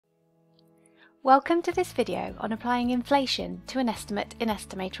Welcome to this video on applying inflation to an estimate in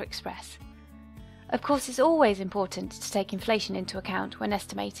EstimatorXpress. Of course, it's always important to take inflation into account when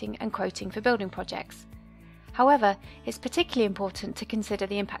estimating and quoting for building projects. However, it's particularly important to consider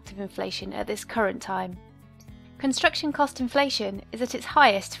the impact of inflation at this current time. Construction cost inflation is at its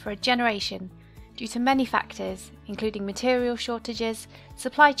highest for a generation due to many factors, including material shortages,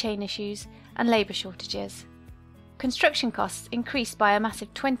 supply chain issues, and labour shortages. Construction costs increased by a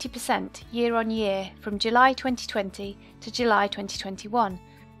massive 20% year on year from July 2020 to July 2021,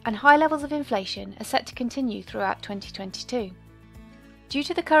 and high levels of inflation are set to continue throughout 2022. Due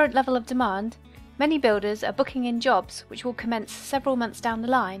to the current level of demand, many builders are booking in jobs which will commence several months down the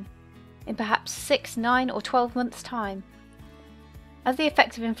line, in perhaps 6, 9 or 12 months' time. As the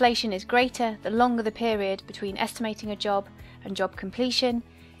effect of inflation is greater the longer the period between estimating a job and job completion,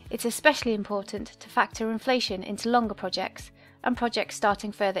 it's especially important to factor inflation into longer projects and projects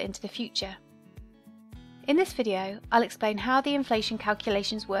starting further into the future. In this video, I'll explain how the inflation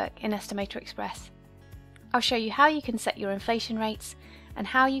calculations work in EstimatorXpress. I'll show you how you can set your inflation rates and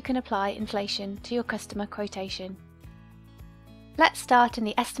how you can apply inflation to your customer quotation. Let's start in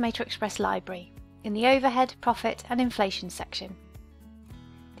the EstimatorXpress library, in the Overhead, Profit and Inflation section.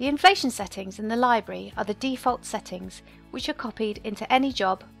 The inflation settings in the library are the default settings which are copied into any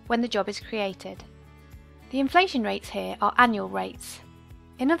job when the job is created. The inflation rates here are annual rates.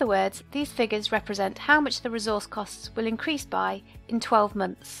 In other words, these figures represent how much the resource costs will increase by in 12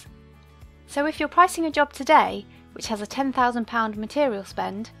 months. So if you're pricing a job today which has a £10,000 material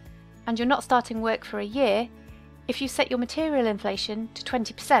spend and you're not starting work for a year, if you set your material inflation to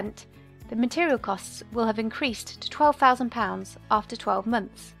 20%, the material costs will have increased to £12,000 after 12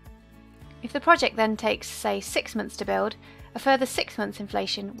 months. If the project then takes, say, 6 months to build, a further 6 months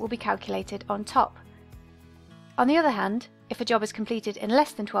inflation will be calculated on top. On the other hand, if a job is completed in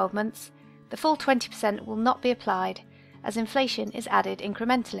less than 12 months, the full 20% will not be applied, as inflation is added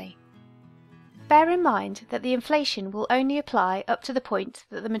incrementally. Bear in mind that the inflation will only apply up to the point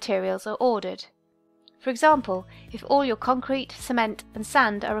that the materials are ordered. For example, if all your concrete, cement and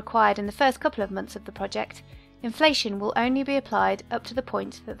sand are required in the first couple of months of the project, inflation will only be applied up to the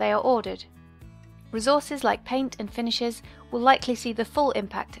point that they are ordered. Resources like paint and finishes will likely see the full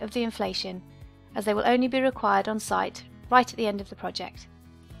impact of the inflation, as they will only be required on site right at the end of the project.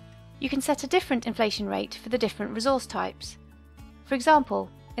 You can set a different inflation rate for the different resource types. For example,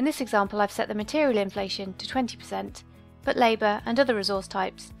 in this example I've set the material inflation to 20%, but labour and other resource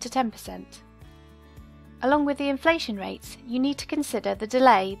types to 10%. Along with the inflation rates, you need to consider the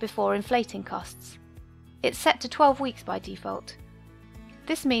delay before inflating costs. It's set to 12 weeks by default.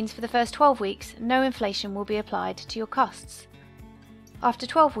 This means for the first 12 weeks, no inflation will be applied to your costs. After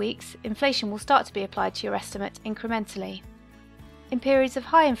 12 weeks, inflation will start to be applied to your estimate incrementally. In periods of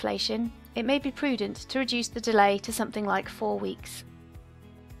high inflation, it may be prudent to reduce the delay to something like 4 weeks.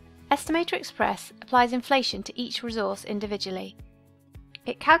 EstimatorXpress applies inflation to each resource individually.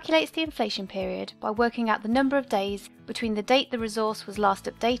 It calculates the inflation period by working out the number of days between the date the resource was last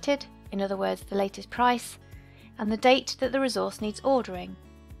updated, in other words the latest price, and the date that the resource needs ordering.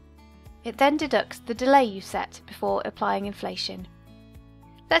 It then deducts the delay you set before applying inflation.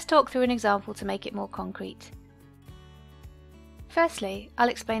 Let's talk through an example to make it more concrete. Firstly, I'll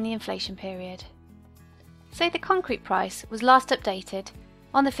explain the inflation period. Say the concrete price was last updated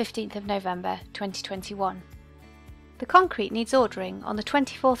on the 15th of November 2021. The concrete needs ordering on the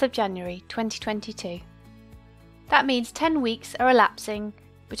 24th of January 2022. That means 10 weeks are elapsing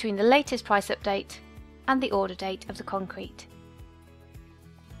between the latest price update and the order date of the concrete.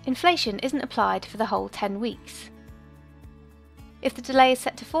 Inflation isn't applied for the whole 10 weeks. If the delay is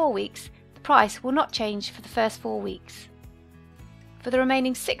set to 4 weeks, the price will not change for the first 4 weeks. For the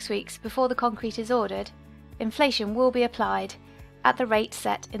remaining 6 weeks before the concrete is ordered, inflation will be applied at the rate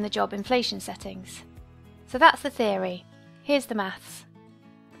set in the job inflation settings. So that's the theory. Here's the maths.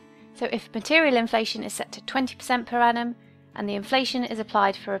 So if material inflation is set to 20% per annum and the inflation is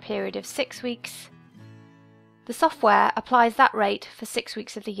applied for a period of 6 weeks, the software applies that rate for 6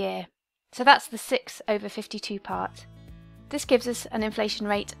 weeks of the year. So that's the 6/52 part. This gives us an inflation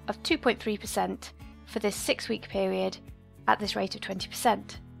rate of 2.3% for this 6-week period at this rate of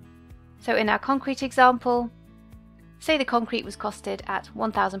 20%. So in our concrete example, say the concrete was costed at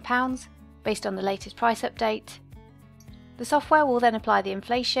 £1,000 based on the latest price update. The software will then apply the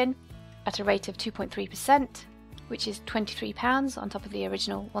inflation at a rate of 2.3%, which is £23 on top of the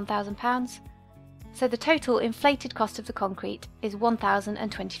original £1,000. So the total inflated cost of the concrete is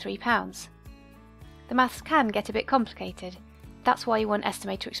 £1,023. The maths can get a bit complicated. That's why you want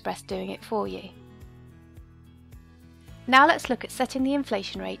EstimatorXpress doing it for you. Now let's look at setting the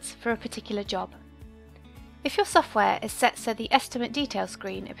inflation rates for a particular job. If your software is set so the estimate detail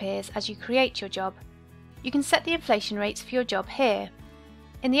screen appears as you create your job, you can set the inflation rates for your job here.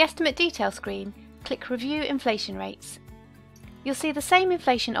 In the estimate detail screen, click Review Inflation Rates. You'll see the same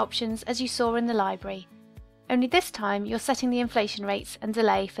inflation options as you saw in the library, only this time you're setting the inflation rates and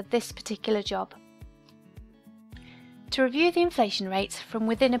delay for this particular job. To review the inflation rates from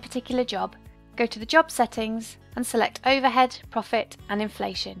within a particular job, go to the Job Settings and select Overhead, Profit and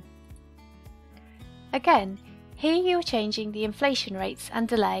Inflation. Again, here you are changing the inflation rates and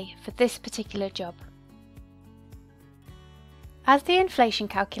delay for this particular job. As the inflation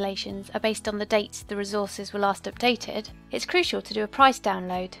calculations are based on the date the resources were last updated, it's crucial to do a price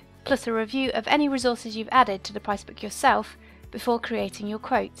download, plus a review of any resources you've added to the price book yourself before creating your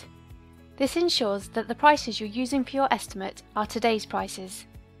quote. This ensures that the prices you're using for your estimate are today's prices.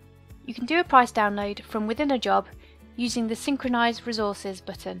 You can do a price download from within a job using the Synchronize Resources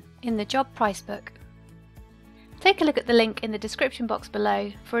button in the Job Price Book. Take a look at the link in the description box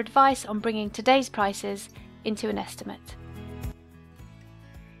below for advice on bringing today's prices into an estimate.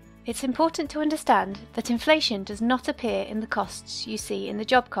 It's important to understand that inflation does not appear in the costs you see in the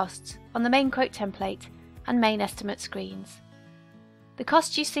job costs on the main quote template and main estimate screens. The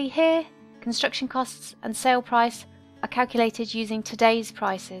costs you see here, construction costs and sale price, are calculated using today's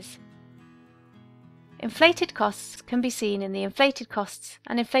prices. Inflated costs can be seen in the inflated costs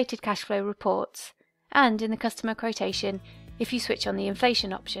and inflated cash flow reports, and in the customer quotation if you switch on the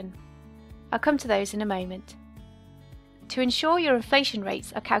inflation option. I'll come to those in a moment. To ensure your inflation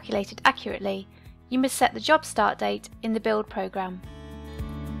rates are calculated accurately, you must set the job start date in the build program.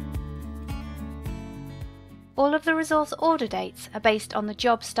 All of the resource order dates are based on the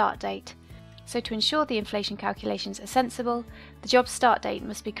job start date, so to ensure the inflation calculations are sensible, the job start date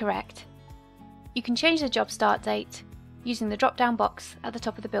must be correct. You can change the job start date using the drop-down box at the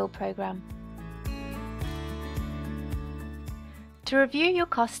top of the build program. To review your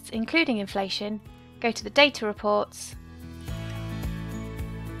costs including inflation, go to the Data Reports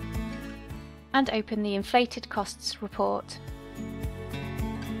and open the Inflated Costs report.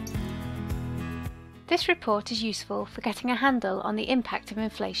 This report is useful for getting a handle on the impact of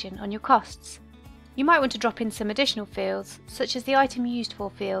inflation on your costs. You might want to drop in some additional fields, such as the Item Used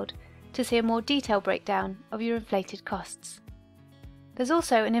For field, to see a more detailed breakdown of your inflated costs. There's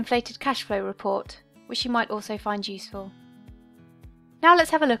also an inflated cash flow report, which you might also find useful. Now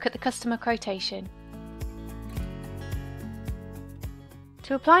let's have a look at the customer quotation.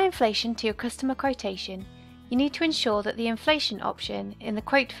 To apply inflation to your customer quotation, you need to ensure that the inflation option in the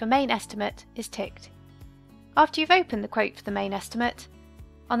Quote for Main Estimate is ticked. After you've opened the quote for the main estimate,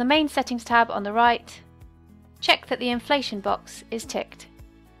 on the Main Settings tab on the right, check that the inflation box is ticked.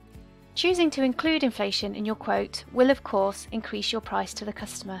 Choosing to include inflation in your quote will of course increase your price to the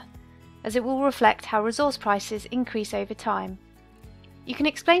customer, as it will reflect how resource prices increase over time. You can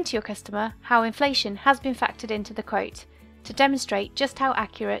explain to your customer how inflation has been factored into the quote to demonstrate just how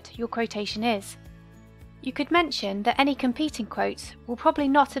accurate your quotation is. You could mention that any competing quotes will probably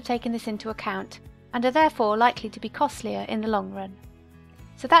not have taken this into account and are therefore likely to be costlier in the long run.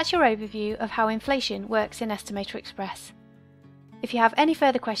 So that's your overview of how inflation works in EstimatorXpress. If you have any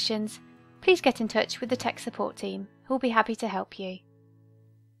further questions, please get in touch with the tech support team, who will be happy to help you.